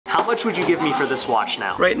much would you give me for this watch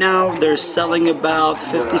now? Right now, they're selling about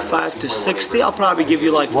 55 to 60. I'll probably give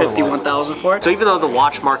you like 51,000 for it. So even though the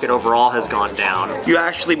watch market overall has gone down, you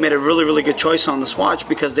actually made a really, really good choice on this watch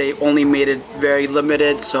because they only made it very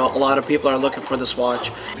limited. So a lot of people are looking for this watch.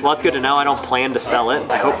 Well, that's good to know. I don't plan to sell it.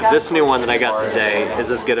 I hope this new one that I got today is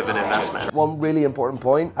as good of an investment. One really important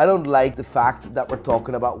point, I don't like the fact that we're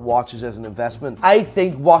talking about watches as an investment. I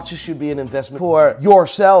think watches should be an investment for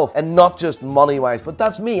yourself and not just money-wise, but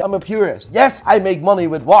that's me. I'm a purist. Yes, I make money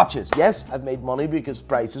with watches. Yes, I've made money because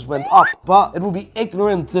prices went up, but it would be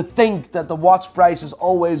ignorant to think that the watch prices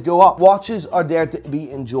always go up. Watches are there to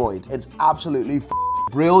be enjoyed. It's absolutely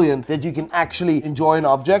brilliant that you can actually enjoy an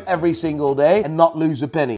object every single day and not lose a penny.